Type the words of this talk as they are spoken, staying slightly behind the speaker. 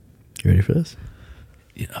You ready for this?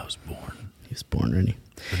 Yeah, I was born. He was born ready.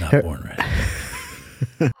 But not born ready.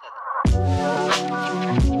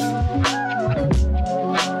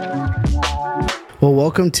 Well,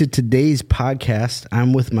 welcome to today's podcast.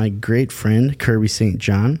 I'm with my great friend, Kirby St.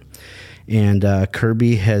 John. And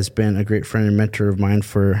Kirby has been a great friend and mentor of mine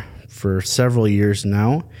for several years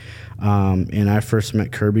now. And I first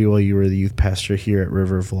met Kirby while you were the youth pastor here at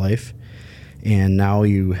River of Life. And now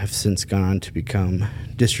you have since gone on to become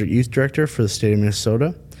district youth director for the state of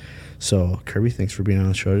Minnesota. So, Kirby, thanks for being on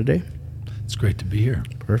the show today. It's great to be here.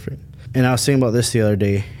 Perfect. And I was thinking about this the other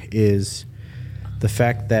day is the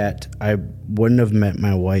fact that I wouldn't have met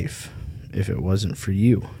my wife if it wasn't for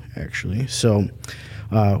you, actually. So,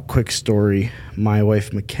 quick story. My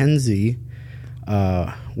wife, Mackenzie,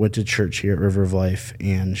 went to church here at River of Life,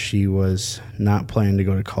 and she was not planning to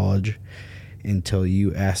go to college until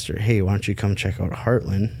you asked her, hey, why don't you come check out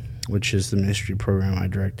Heartland, which is the ministry program I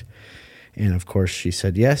direct. And, of course, she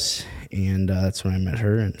said yes, and that's when I met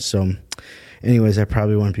her. And so, anyways, I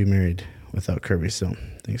probably wouldn't be married without Kirby, so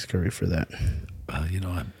thanks, Kirby, for that. Well,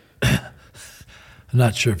 I'm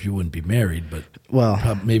not sure if you wouldn't be married, but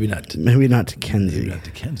maybe not to Kenzie. Maybe not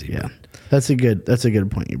to Kenzie. Yeah, that's a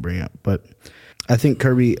good point you bring up. But I think,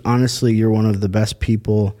 Kirby, honestly, you're one of the best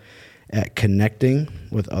people at connecting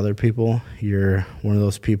with other people. You're one of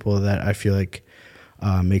those people that I feel like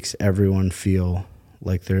makes everyone feel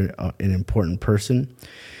like they're an important person.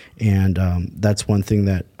 And that's one thing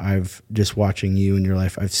that I've just watching you in your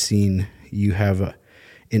life, I've seen you have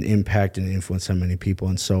an impact and influence on many people.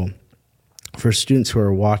 And so for students who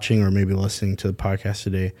are watching or maybe listening to the podcast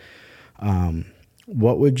today,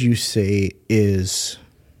 what would you say is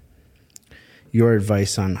your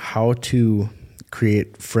advice on how to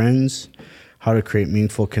create friends, how to create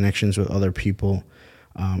meaningful connections with other people?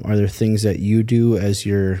 Are there things that you do as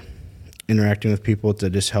you're interacting with people to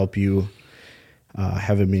just help you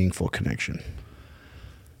have a meaningful connection?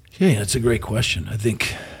 Yeah, that's a great question. I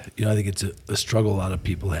think it's a struggle a lot of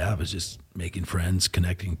people have is just making friends,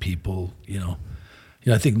 connecting people.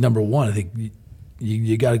 I think number one, I think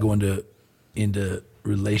you got to go into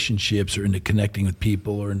relationships or into connecting with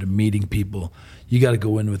people or into meeting people. You got to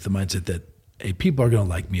go in with the mindset that, hey, people are going to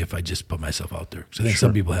like me if I just put myself out there. So I think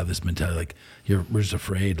some people have this mentality like we're just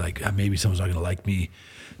afraid, like maybe someone's not going to like me.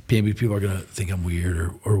 Maybe people are going to think I'm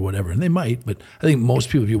weird or whatever, and they might. But I think most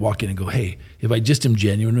people, if you walk in and go, "Hey, if I just am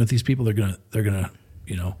genuine with these people, they're gonna,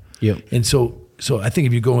 Yep. And so I think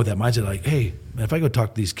if you go with that mindset, like, "Hey, man, if I go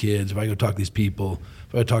talk to these kids, if I go talk to these people,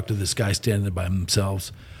 if I go talk to this guy standing there by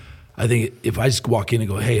themselves, I think if I just walk in and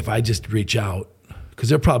go, hey, if I just reach out." Because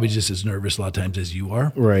they're probably just as nervous a lot of times as you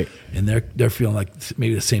are. Right. And they're feeling like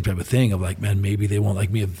maybe the same type of thing of like, man, maybe they won't like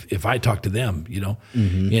me if I talk to them,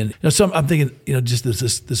 Mm-hmm. And I'm thinking, just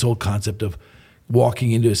this whole concept of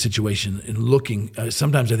walking into a situation and looking.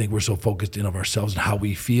 Sometimes I think we're so focused in of ourselves and how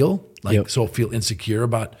we feel, so feel insecure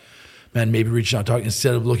about, man, maybe reaching out, talking,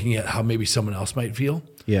 instead of looking at how maybe someone else might feel.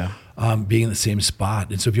 Yeah. Being in the same spot.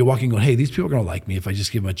 And so if you're walking going, hey, these people are going to like me if I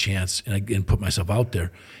just give them a chance and put myself out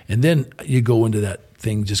there. And then you go into that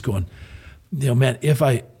thing just going, man, if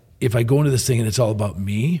I go into this thing and it's all about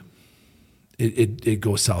me, it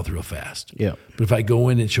goes south real fast. Yeah. But if I go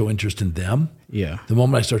in and show interest in them, the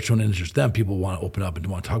moment I start showing interest in them, people want to open up and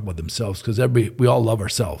want to talk about themselves because we all love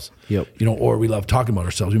ourselves. Yep. Or we love talking about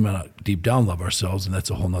ourselves. We might not deep down love ourselves, and that's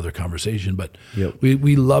a whole nother conversation. But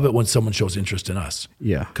we love it when someone shows interest in us.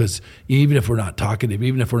 Yeah. Because even if we're not talkative,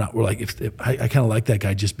 even if we're like, if I kind of like that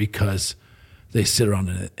guy just because they sit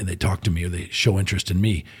around and they talk to me or they show interest in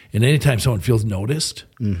me. And anytime someone feels noticed,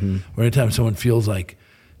 or anytime someone feels like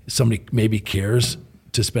somebody maybe cares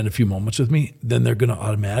to spend a few moments with me, then they're going to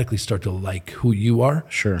automatically start to like who you are.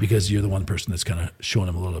 Sure. Because you're the one person that's kind of showing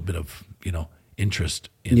them a little bit of, interest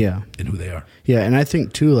in who they are. Yeah. And I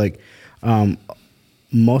think too, like,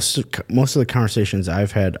 most of the conversations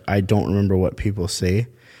I've had, I don't remember what people say,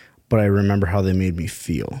 but I remember how they made me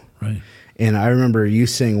feel. Right. And I remember you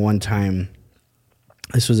saying one time,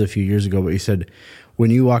 this was a few years ago, but you said,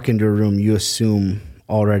 when you walk into a room, you assume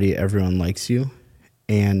already everyone likes you.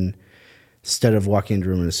 And instead of walking into a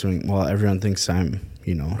room and assuming, well, everyone thinks I'm,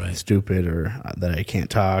 stupid or that I can't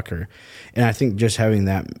talk, and I think just having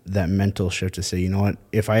that mental shift to say, you know what,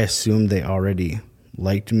 if I assume they already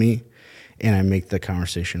liked me and I make the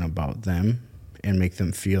conversation about them and make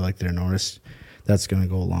them feel like they're noticed, that's going to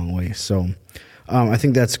go a long way. So I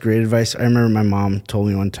think that's great advice. I remember my mom told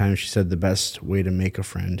me one time, she said the best way to make a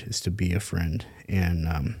friend is to be a friend.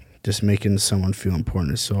 And just making someone feel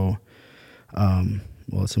important is so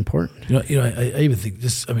well, it's important. I even think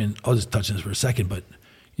this, I'll just touch on this for a second, but,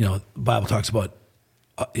 the Bible talks about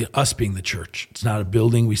us being the church. It's not a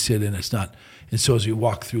building we sit in. It's not. And so as we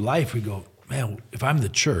walk through life, we go, man, if I'm the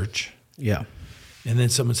church, yeah. And then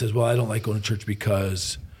someone says, well, I don't like going to church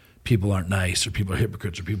because people aren't nice or people are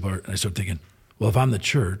hypocrites or people are, and I start thinking, well, if I'm the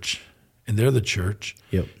church and they're the church,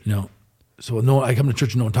 yep. So no, I come to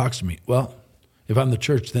church and no one talks to me. Well, if I'm the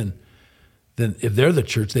church, then if they're the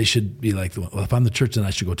church, they should be like, well, if I'm the church, then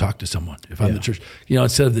I should go talk to someone. If I'm the church,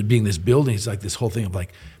 instead of it being this building, it's like this whole thing of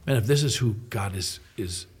like, man, if this is who God is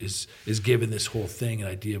given this whole thing, an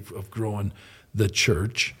idea of growing the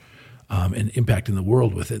church and impacting the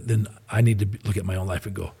world with it, then I need to look at my own life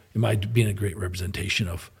and go, am I being a great representation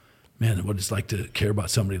of, man, what it's like to care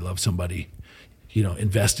about somebody, love somebody,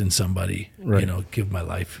 invest in somebody, right. Give my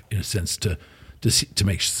life in a sense to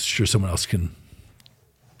make sure someone else can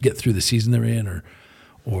get through the season they're in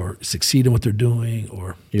or succeed in what they're doing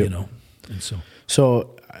or, yep. And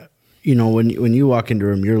so, when you walk into a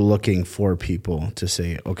room, you're looking for people to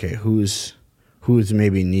say, okay, who's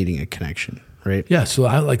maybe needing a connection, right? Yeah. So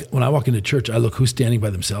when I walk into church, I look who's standing by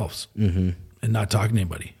themselves mm-hmm. and not talking to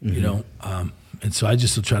anybody, mm-hmm. And so I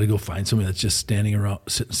just will try to go find somebody that's just standing around,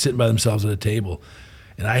 sitting by themselves at a table.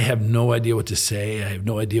 And I have no idea what to say. I have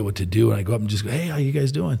no idea what to do. And I go up and just go, hey, how you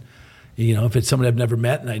guys doing? If it's somebody I've never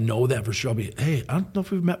met and I know that for sure, I'll be, hey, I don't know if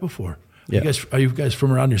we've met before. Yeah. Are you guys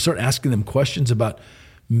from around here? Start asking them questions about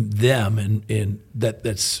them and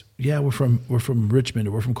that's we're from Richmond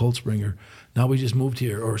or we're from Cold Spring or now we just moved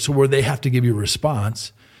here or so where they have to give you a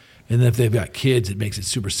response. And then if they've got kids, it makes it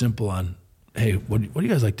super simple on, hey, what do you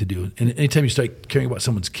guys like to do? And anytime you start caring about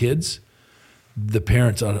someone's kids, the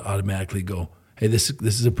parents automatically go, hey, this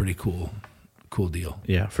is a pretty cool deal.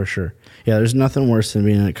 Yeah, for sure. Yeah, there's nothing worse than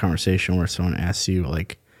being in a conversation where someone asks you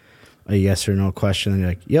like a yes or no question and you're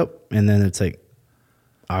like, yep. And then it's like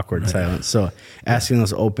awkward silence. So asking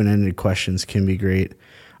those open-ended questions can be great.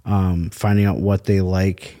 Finding out what they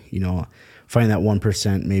like, finding that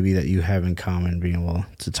 1% maybe that you have in common, being able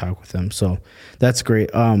to talk with them. So that's great.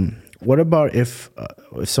 What about if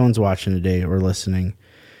someone's watching today or listening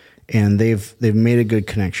and they've made a good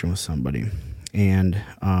connection with somebody and,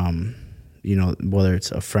 whether it's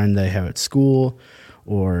a friend they have at school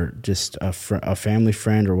or just a family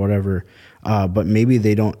friend or whatever, but maybe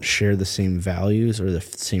they don't share the same values or the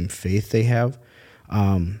same faith they have.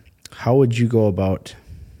 How would you go about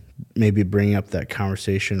maybe bringing up that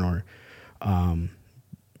conversation or,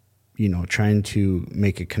 trying to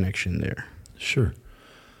make a connection there? Sure.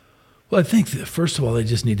 Well, I think that first of all, they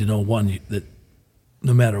just need to know one, that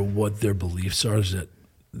no matter what their beliefs are, is that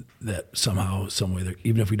somehow, some way,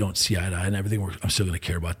 even if we don't see eye to eye and everything, I'm still going to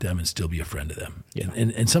care about them and still be a friend to them. Yeah.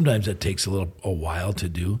 And sometimes that takes a while to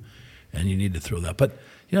do, and you need to throw that. But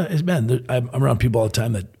I'm around people all the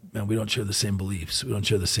time that we don't share the same beliefs, we don't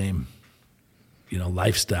share the same,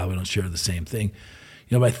 lifestyle, we don't share the same thing.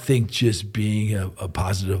 I think just being a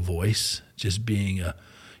positive voice, just being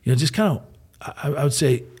just kind of, I would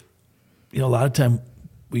say, a lot of time.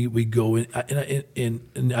 We go in,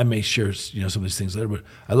 and I may share some of these things later, but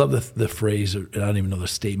I love the phrase, or I don't even know the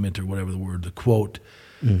statement or whatever the word, the quote.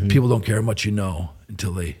 Mm-hmm. People don't care how much you know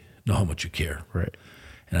until they know how much you care. Right.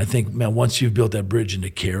 And I think, man, once you've built that bridge into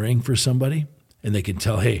caring for somebody, and they can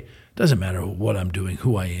tell, hey, it doesn't matter what I'm doing,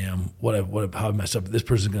 who I am, how I messed up, this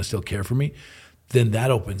person's going to still care for me. Then that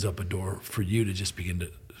opens up a door for you to just begin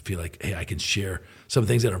to feel like, hey, I can share some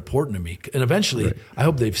things that are important to me. And eventually, right. I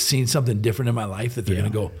hope they've seen something different in my life that they're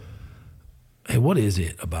going to go, hey, what is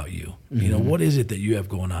it about you? Mm-hmm. What is it that you have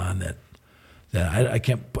going on that I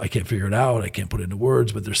can't figure it out. I can't put it into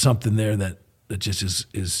words, but there's something there that just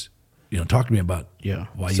is talk to me about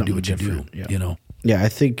why you do what you do. Yeah. Yeah, I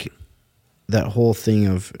think that whole thing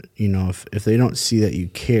of, if they don't see that you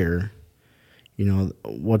care,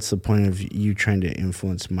 what's the point of you trying to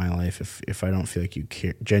influence my life if I don't feel like you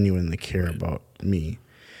genuinely care right. about me?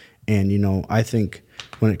 And, I think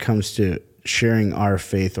when it comes to sharing our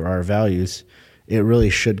faith or our values, it really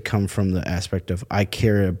should come from the aspect of I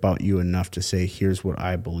care about you enough to say, here's what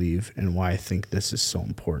I believe and why I think this is so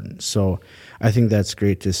important. So I think that's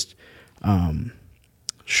great, just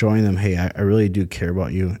showing them, hey, I really do care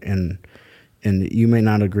about you, and you may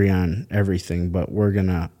not agree on everything, but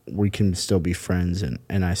we can still be friends, and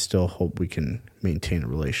I still hope we can maintain a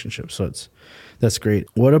relationship. So that's great.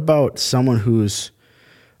 What about someone who's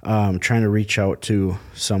trying to reach out to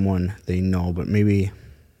someone they know, but maybe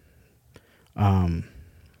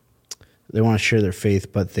they want to share their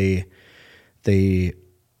faith, but they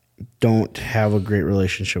don't have a great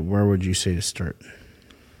relationship? Where would you say to start?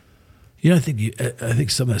 I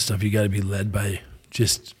think some of that stuff you got to be led by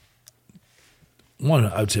just. One,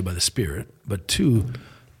 I would say by the Spirit, but two,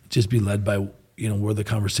 just be led by, where the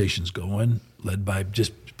conversation's going, led by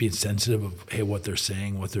just being sensitive of, hey, what they're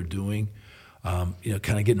saying, what they're doing, kind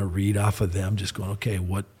of getting a read off of them, just going, okay,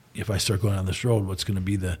 what if I start going down this road, what's going to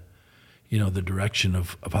be the direction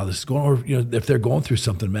of how this is going? Or, if they're going through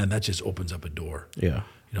something, man, that just opens up a door. Yeah.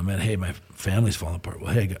 Man, hey, my family's falling apart.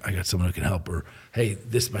 Well, hey, I got someone who can help. Or, hey,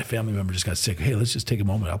 my family member just got sick. Hey, let's just take a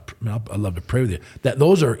moment. I'd love to pray with you.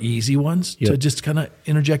 Those are easy ones to just kind of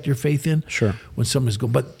interject your faith in. Sure. When somebody's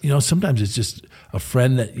going, but sometimes it's just a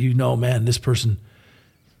friend that man, this person,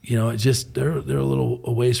 it's just they're a little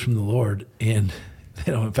a ways from the Lord, and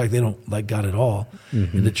in fact, they don't like God at all,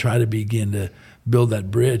 and to try to begin to build that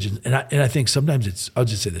bridge. And I think sometimes I'll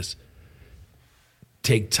just say this: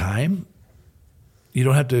 take time. You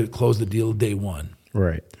don't have to close the deal day one.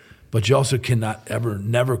 Right. But you also cannot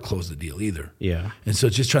never close the deal either. Yeah. And so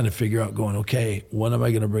it's just trying to figure out going, okay, when am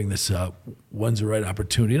I going to bring this up? When's the right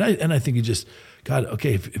opportunity? And I think you just, God,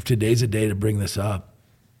 okay, if today's a day to bring this up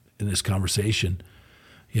in this conversation,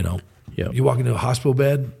 you walk into a hospital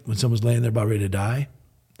bed when someone's laying there about ready to die,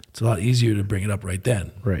 it's a lot easier to bring it up right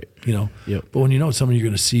then. Right. But when it's someone you're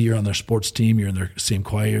going to see, you're on their sports team, you're in their same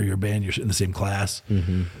choir, your band, you're in the same class,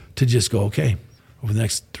 to just go, okay, over the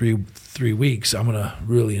next three weeks, I'm going to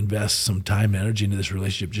really invest some time and energy into this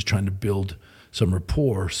relationship, just trying to build some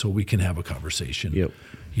rapport so we can have a conversation,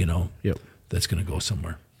 that's going to go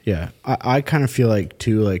somewhere. Yeah. I kind of feel like,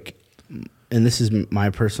 too, and this is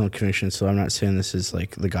my personal conviction, so I'm not saying this is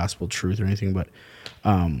like the gospel truth or anything, but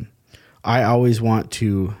I always want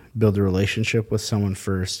to build a relationship with someone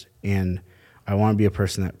first, and I want to be a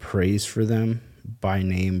person that prays for them by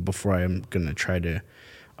name before I'm going to try to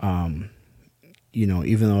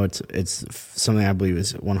even though it's something I believe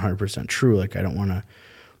is 100% true, I don't want to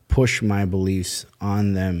push my beliefs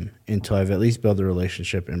on them until I've at least built a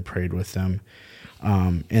relationship and prayed with them.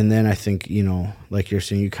 And then I think, like you're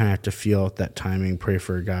saying, you kind of have to feel out that timing, pray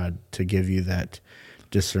for God to give you that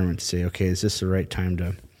discernment to say, okay, is this the right time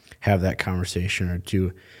to have that conversation, or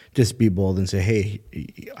to just be bold and say, hey,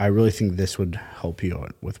 I really think this would help you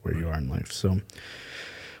out with where you are in life. So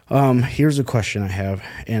here's a question I have,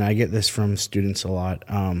 and I get this from students a lot.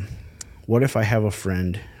 What if I have a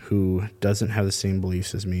friend who doesn't have the same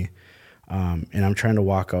beliefs as me, and I'm trying to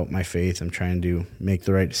walk out my faith, I'm trying to make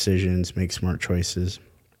the right decisions, make smart choices,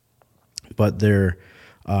 but they're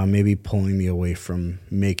maybe pulling me away from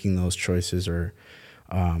making those choices, or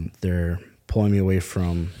they're pulling me away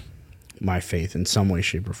from my faith in some way,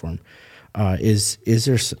 shape, or form. Is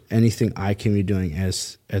there anything I can be doing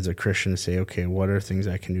as a Christian to say, okay, what are things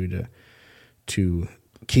I can do to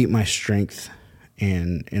keep my strength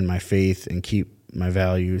and my faith and keep my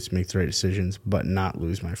values, make the right decisions, but not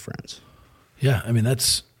lose my friends? Yeah, I mean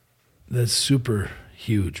that's super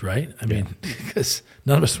huge, right? I mean, because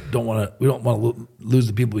none of us don't want to lose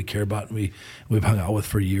the people we care about and we've hung out with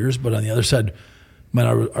for years. But on the other side, man,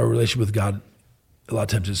 our relationship with God, a lot of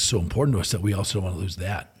times it's so important to us that we also don't want to lose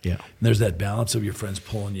that. Yeah. And there's that balance of your friends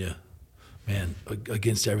pulling you, man,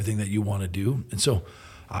 against everything that you want to do. And so,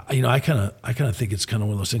 I kind of think it's kind of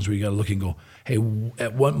one of those things where you got to look and go, hey,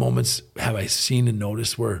 at what moments have I seen and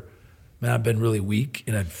noticed where, man, I've been really weak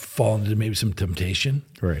and I've fallen into maybe some temptation.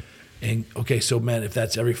 Right. And okay, so man, if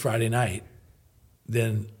that's every Friday night,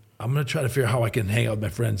 then I'm going to try to figure out how I can hang out with my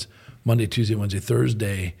friends Monday, Tuesday, Wednesday,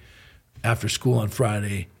 Thursday, after school on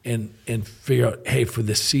Friday, and figure out, hey, for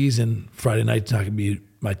this season, Friday night's not going to be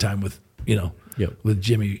my time with, with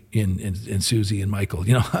Jimmy and Susie and Michael.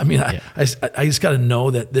 I mean, I just got to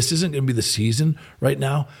know that this isn't going to be the season right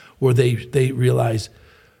now where they realize,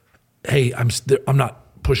 hey, I'm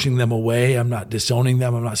not pushing them away, I'm not disowning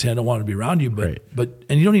them, I'm not saying I don't want to be around you, but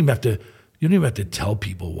and you don't even have to tell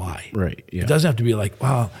people why. Right. Yeah. It doesn't have to be like,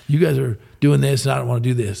 wow, you guys are doing this and I don't want to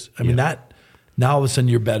do this. I mean, that now all of a sudden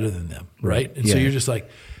you're better than them, right? And so you're just like,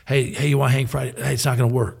 hey, you want to hang Friday? Hey, it's not going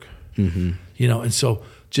to work. Mm-hmm. And so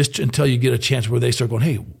just until you get a chance where they start going,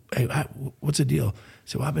 hey, what's the deal?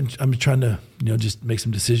 So I've been trying to, just make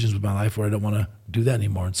some decisions with my life where I don't want to do that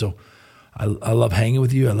anymore. And so I love hanging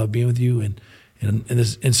with you. I love being with you. And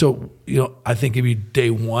so, I think if you day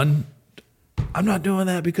one, I'm not doing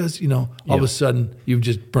that because, all of a sudden you've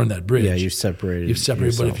just burned that bridge. Yeah, you've separated. Yourself,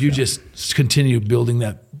 but if you just continue building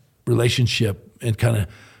that relationship and kind of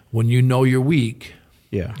when you're weak,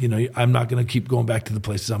 I'm not going to keep going back to the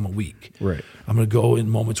places I'm weak. Right. I'm going to go in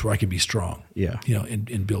moments where I can be strong. Yeah.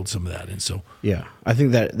 And build some of that. And so. Yeah. I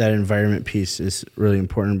think that environment piece is really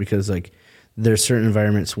important because there's certain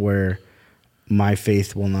environments where my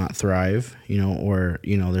faith will not thrive, or,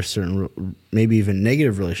 there's certain, maybe even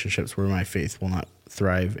negative relationships where my faith will not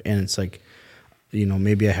thrive. And it's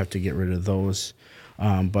maybe I have to get rid of those.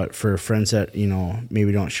 But for friends that,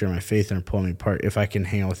 maybe don't share my faith and are pulling me apart, if I can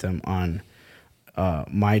hang out with them on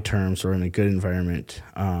my terms or in a good environment,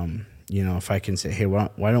 if I can say, hey,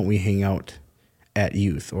 why don't we hang out at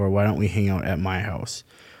youth, or why don't we hang out at my house,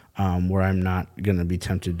 where I'm not going to be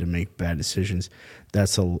tempted to make bad decisions,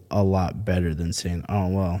 that's a lot better than saying, oh,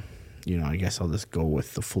 well, I guess I'll just go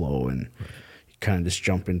with the flow and kind of just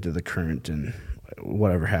jump into the current and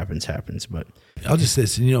whatever happens. But I'll just say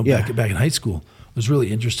this, back in high school, it was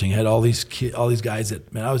really interesting. I had all these guys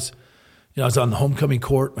that, man, I was on the homecoming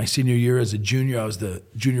court my senior year as a junior. I was the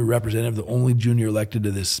junior representative, the only junior elected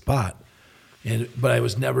to this spot. But I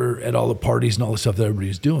was never at all the parties and all the stuff that everybody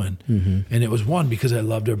was doing. Mm-hmm. And it was one, because I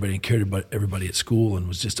loved everybody and cared about everybody at school and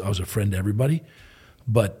I was a friend to everybody.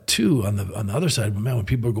 But two, on the other side, man, when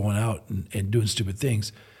people are going out and doing stupid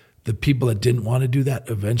things, the people that didn't want to do that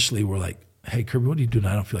eventually were like, hey, Kirby, what are you doing?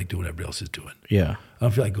 I don't feel like doing what everybody else is doing. Yeah. I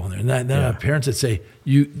don't feel like going there. And then I have parents that say,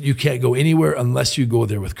 you can't go anywhere unless you go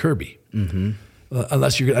there with Kirby. Mm-hmm.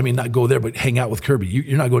 Unless not go there, but hang out with Kirby.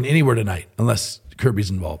 You're not going anywhere tonight unless Kirby's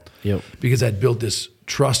involved. Yep. Because I'd built this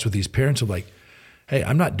trust with these parents of like, hey,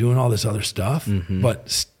 I'm not doing all this other stuff. Mm-hmm. But,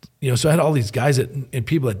 so I had all these guys and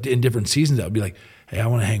people in different seasons that would be like, hey, I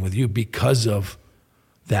want to hang with you because of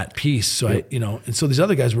that piece. So and so these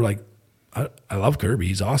other guys were like, I love Kirby.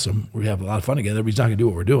 He's awesome. We have a lot of fun together, but he's not going to do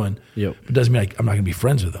what we're doing. Yep. But it doesn't mean I'm not going to be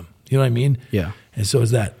friends with him. You know what I mean? Yeah. And so it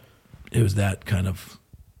was that kind of,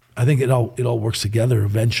 I think it all works together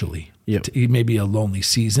eventually. Yep. It may be a lonely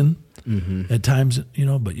season at times,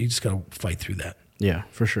 but you just got to fight through that. Yeah,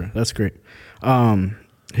 for sure. That's great.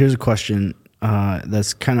 Here's a question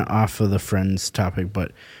that's kind of off of the friends topic,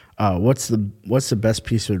 but what's the best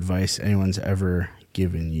piece of advice anyone's ever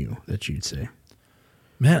given you that you'd say?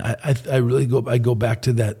 Man, I really go back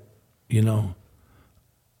to that,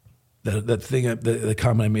 that thing, the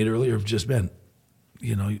comment I made earlier of just, man,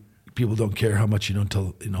 people don't care how much you know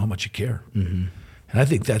until you know how much you care. Mm-hmm. And I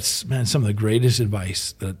think that's, man, some of the greatest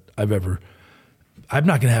advice that I'm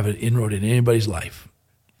not going to have an inroad in anybody's life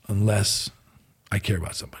unless I care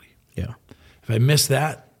about somebody. Yeah. If I miss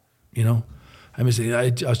that, I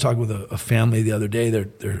was talking with a family the other day.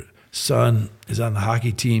 Their son is on the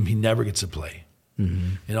hockey team. He never gets to play.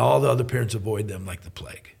 Mm-hmm. And all the other parents avoid them like the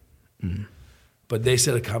plague. Mm-hmm. But they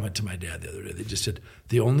said a comment to my dad the other day. They just said,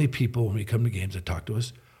 the only people when we come to games that talk to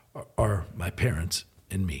us are my parents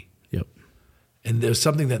and me. Yep. And there's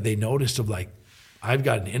something that they noticed of like, I've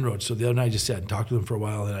got an inroad. So the other night I just sat and talked to them for a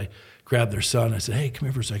while, and I grabbed their son. I said, hey, come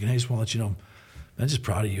here for a second. I just want to let you know, I'm just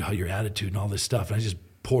proud of you, how your attitude and all this stuff. And I just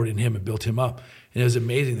poured in him and built him up. And it was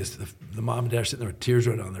amazing. The mom and dad are sitting there with tears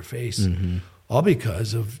running down their face, all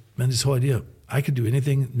because of, man, this whole idea. I could do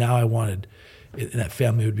anything now I wanted, and that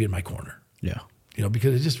family would be in my corner. Yeah.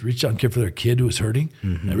 Because I just reached out and cared for their kid who was hurting.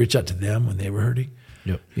 Mm-hmm. And I reached out to them when they were hurting.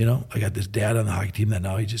 Yep. I got this dad on the hockey team that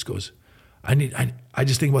now he just goes, I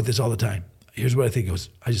just think about this all the time. Here's what I think.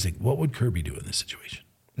 I just think, what would Kirby do in this situation?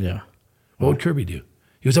 Yeah. What would Kirby do?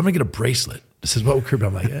 He goes, I'm going to get a bracelet. It says, what would Kirby?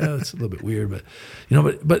 I'm like, yeah, it's a little bit weird. But,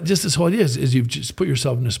 but just this whole idea is you've just put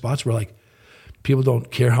yourself in the spots where like people don't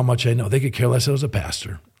care how much I know. They could care less if I was a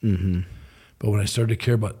pastor. Mm-hmm. But when I started to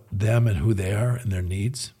care about them and who they are and their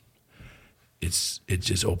needs, it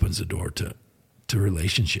just opens the door to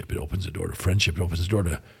relationship. It opens the door to friendship. It opens the door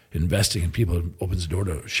to investing in people. It opens the door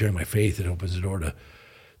to sharing my faith. It opens the door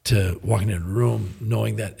to walking in a room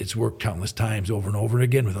knowing that it's worked countless times over and over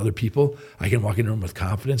again with other people. I can walk in a room with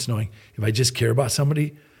confidence knowing if I just care about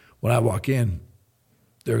somebody, when I walk in,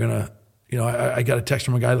 they're going to, I got a text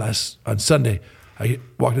from a guy on Sunday. I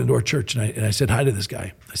walked into our church and I said hi to this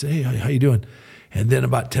guy. I said, hey, how you doing? And then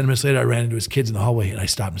about 10 minutes later, I ran into his kids in the hallway and I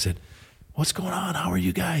stopped and said, what's going on? How are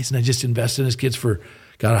you guys? And I just invested in his kids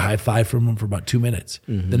got a high five from him for about 2 minutes.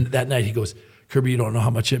 Mm-hmm. Then that night he goes, Kirby, you don't know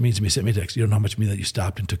how much it means to me. He sent me a text. You don't know how much it means that you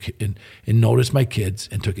stopped and took and noticed my kids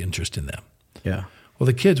and took interest in them. Yeah. Well,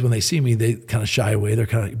 the kids, when they see me, they kind of shy away.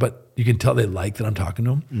 But you can tell they like that I'm talking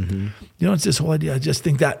to them. Mm-hmm. It's this whole idea. I just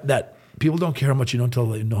think that people don't care how much you know until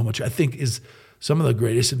they know how much. I think is some of the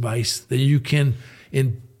greatest advice that you can.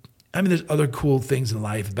 There's other cool things in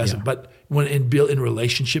life, but when in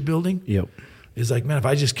relationship building, it's like, man, if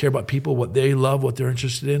I just care about people, what they love, what they're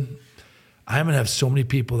interested in, I'm gonna have so many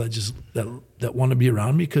people that want to be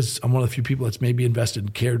around me because I'm one of the few people that's maybe invested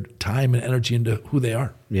and cared time and energy into who they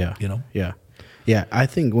are. Yeah, yeah. I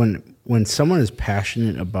think when someone is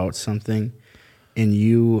passionate about something, and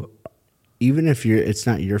you, even if it's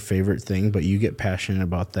not your favorite thing, but you get passionate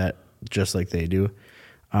about that just like they do.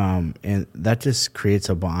 And that just creates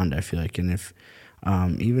a bond, I feel like. And if,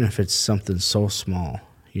 even if it's something so small,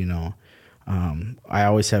 I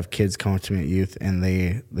always have kids come up to me at youth and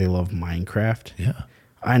they love Minecraft. Yeah.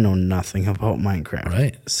 I know nothing about Minecraft.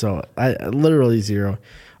 Right. So I literally zero.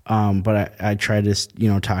 But I try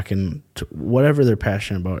to, talking to whatever they're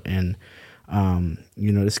passionate about, and,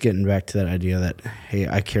 just getting back to that idea that, hey,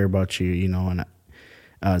 I care about you, and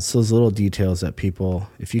it's those little details that people,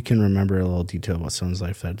 if you can remember a little detail about someone's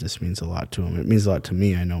life, that just means a lot to them. It means a lot to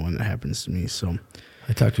me. I know when it happens to me. So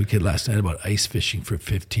I talked to a kid last night about ice fishing for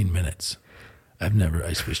 15 minutes. I've never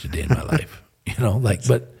ice fished a day in my life,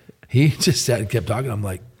 but he just sat and kept talking. I'm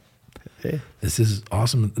like, hey, this is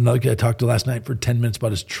awesome. Another kid I talked to last night for 10 minutes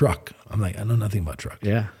about his truck. I'm like, I know nothing about trucks.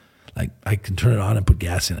 Yeah. Like, I can turn it on and put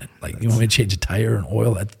gas in it. Like, you want me to change a tire and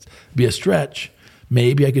oil? That'd be a stretch.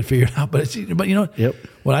 Maybe I could figure it out. But Yep.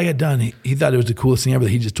 When I got done, he thought it was the coolest thing ever that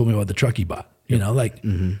he just told me about the truck he bought.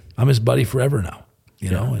 I'm his buddy forever now,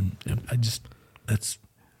 and I just,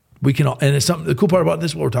 we can all, and it's something, the cool part about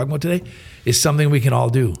this, what we're talking about today, is something we can all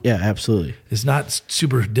do. Yeah, absolutely. It's not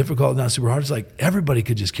super difficult, not super hard. It's like everybody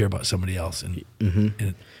could just care about somebody else. And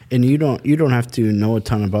you don't have to know a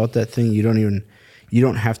ton about that thing. You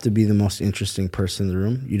don't have to be the most interesting person in the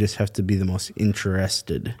room. You just have to be the most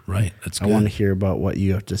interested. Right. That's good. I want to hear about what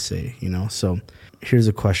you have to say, So here's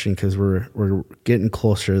a question, because we're getting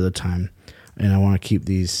closer to the time, and I want to keep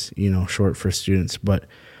these, short for students. But,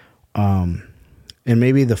 and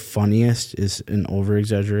maybe the funniest is an over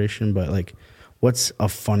exaggeration, but like, what's a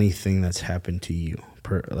funny thing that's happened to you?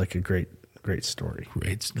 Like a great story.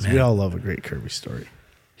 Great. We all love a great Kirby story.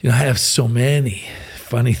 I have so many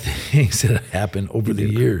funny things that have happened over the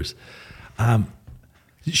years.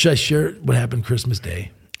 Should I share what happened Christmas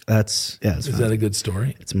Day? Is that a good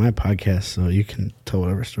story? It's my podcast, so you can tell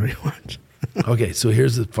whatever story you want. Okay, so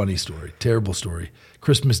here's the funny story, terrible story.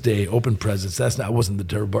 Christmas Day, open presents. That wasn't the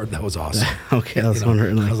terrible part. That was awesome. Okay, I was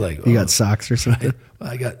wondering. I was like, you got socks or something?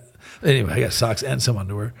 I got socks and some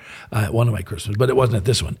underwear. One of my Christmas, but it wasn't at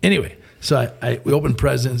this one. Anyway, so we open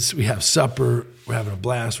presents. We have supper. We're having a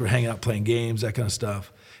blast. We're hanging out, playing games, that kind of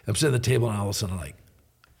stuff. I'm sitting at the table, and all of a sudden, I'm like,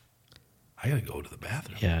 I got to go to the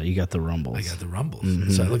bathroom. Yeah, you got the rumbles. I got the rumbles. Mm-hmm.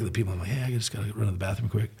 So I look at the people. I'm like, hey, I just got to run to the bathroom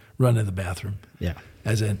quick. Run in the bathroom. Yeah.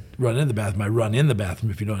 As I run in the bathroom, I run in the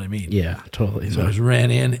bathroom, if you know what I mean. Yeah, totally. So I ran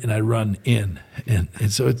in and I run in.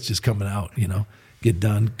 And so it's just coming out, Get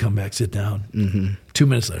done, come back, sit down. Mm-hmm. 2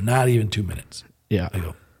 minutes later, not even 2 minutes. Yeah. I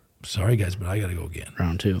go, sorry, guys, but I got to go again.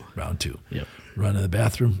 Round two. Yep. Run in the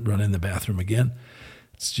bathroom again.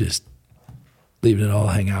 It's just leaving it all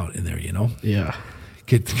hang out in there, Yeah.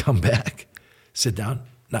 Get to come back, sit down.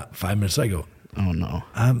 Not 5 minutes, I go, oh, no.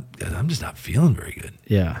 I'm just not feeling very good.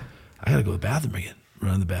 Yeah. I got to go to the bathroom again.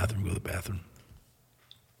 Run in the bathroom, go to the bathroom.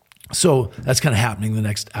 So that's kind of happening the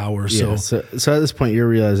next hour or so. So at this point, you're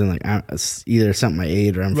realizing like it's either something I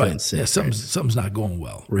ate or I'm feeling sick. Yeah, something's not going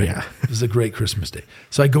well. Right? Yeah. This is a great Christmas day.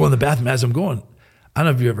 So I go in the bathroom as I'm going. I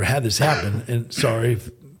don't know if you ever had this happen. And sorry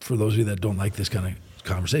for those of you that don't like this kind of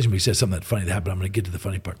conversation. But you said something that funny that happened. I'm going to get to the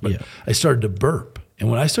funny part. But I started to burp. And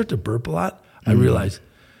when I start to burp a lot, I realize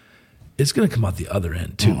it's going to come out the other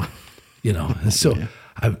end too. And so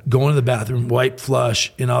I go into the bathroom, wipe,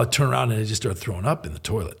 flush, and I'll turn around and I just start throwing up in the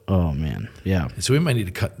toilet. Oh, man. Yeah. And so we might need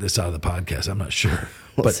to cut this out of the podcast. I'm not sure.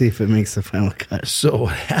 We'll see if it makes the final cut. So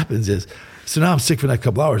what happens is, now I'm sick for the next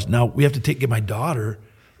couple hours. Now we have to get my daughter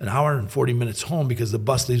an hour and 40 minutes home because the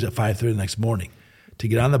bus leaves at 5:30 the next morning to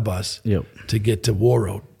get on the bus to get to War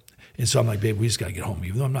Road. And so I'm like, babe, we just got to get home.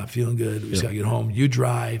 Even though I'm not feeling good, we just got to get home. You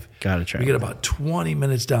drive. Got to try. We get about 20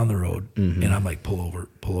 minutes down the road, and I'm like, pull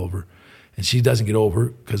over. And she doesn't get over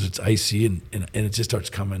because it's icy, and it just starts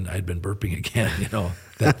coming. I'd been burping again,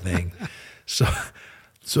 that thing. So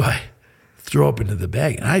I throw up into the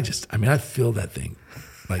bag, and I fill that thing,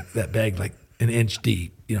 like that bag, like an inch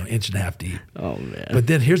deep, inch and a half deep. Oh, man. But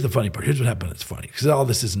then here's the funny part. Here's what happened. It's funny because all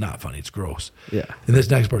this is not funny. It's gross. Yeah. And this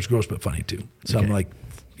next part's gross but funny too. So I'm like,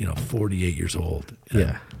 48 years old. And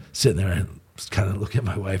I'm sitting there and I kind of look at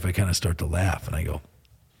my wife. I kind of start to laugh, and I go,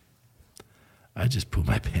 I just pooped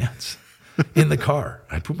my pants. In the car.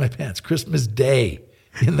 I pooped my pants. Christmas Day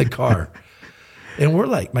in the car. And we're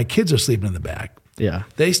like, my kids are sleeping in the back. Yeah.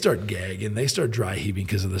 They start gagging. They start dry heaving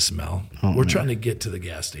because of the smell. We're trying to get to the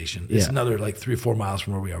gas station. It's another like 3 or 4 miles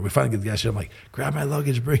from where we are. We finally get to the gas station. I'm like, grab my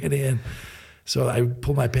luggage, bring it in. So I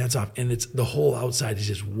pull my pants off, and the whole outside is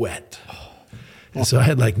just wet. And so I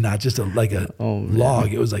had like not just a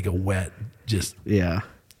log. It was like a wet, just that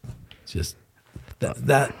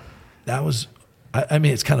was. I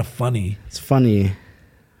mean, it's kind of funny. It's funny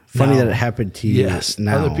that it happened to you. Yes,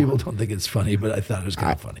 now. Other people don't think it's funny, but I thought it was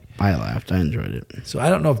kind of funny. I laughed. I enjoyed it. So I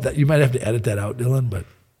don't know if you might have to edit that out, Dylan, but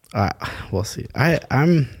we'll see.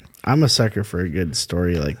 I'm a sucker for a good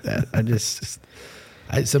story like that.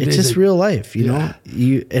 It's just real life, you know.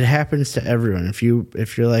 It happens to everyone. If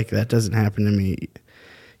you're like, that doesn't happen to me,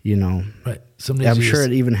 you know. Right. Some days I'm sure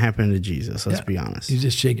it even happened to Jesus. Let's be honest. You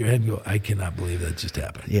just shake your head and go, I cannot believe that just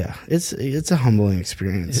happened. Yeah, it's a humbling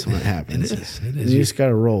experience when it happens. It is. You just got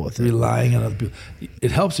to roll with it. Relying on other people.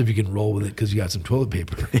 It helps if you can roll with it because you got some toilet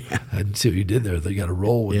paper. I didn't see what you did there. You got to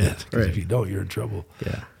roll with it because if you don't, you're in trouble.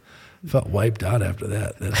 Yeah. Felt wiped out after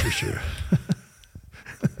that. That's for sure.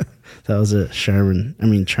 That was a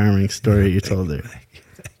charming story you told there.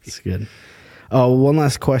 It's good. Oh, one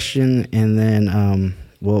last question, and then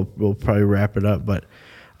we'll probably wrap it up. But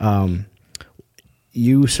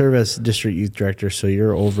you serve as district youth director, so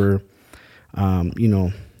you're over,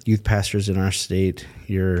 youth pastors in our state.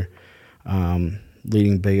 You're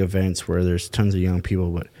leading big events where there's tons of young people.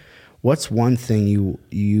 But what's one thing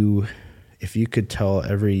you if you could tell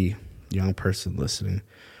every young person listening,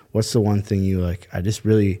 what's the one thing you like?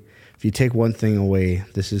 If you take one thing away,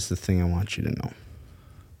 this is the thing I want you to know.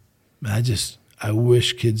 I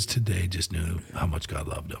wish kids today just knew how much God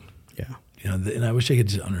loved them. Yeah. And I wish they could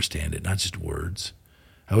just understand it, not just words.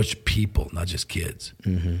 I wish people, not just kids,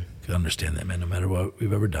 could understand that, man, no matter what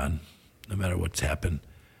we've ever done, no matter what's happened,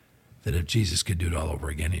 that if Jesus could do it all over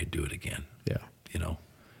again, he'd do it again. Yeah.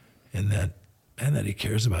 And that he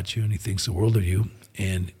cares about you and he thinks the world of you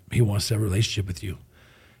and he wants to have a relationship with you.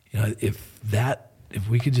 If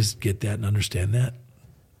we could just get that and understand that,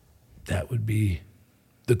 that would be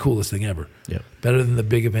the coolest thing ever. Yep. Better than the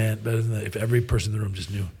big event, better than if every person in the room just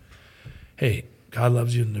knew, hey, God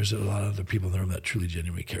loves you and there's a lot of other people in the room that truly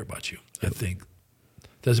genuinely care about you. Yep. I think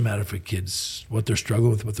it doesn't matter for kids, what they're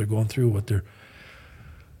struggling with, what they're going through, I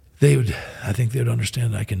think they would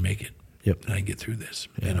understand I can make it. Yep. And I can get through this,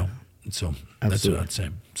 And so that's what I'd say.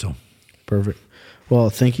 So perfect. Well,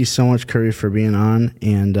 thank you so much, Kirby, for being on,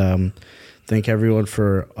 and thank everyone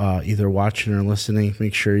for either watching or listening.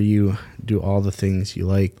 Make sure you do all the things you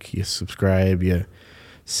like. You subscribe, you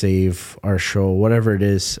save our show, whatever it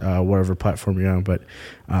is, whatever platform you're on. But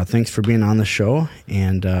thanks for being on the show,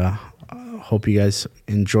 and hope you guys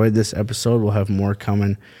enjoyed this episode. We'll have more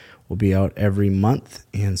coming. We'll be out every month,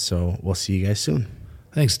 and so we'll see you guys soon.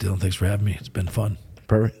 Thanks, Dylan. Thanks for having me. It's been fun.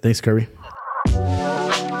 Perfect. Thanks, Kirby.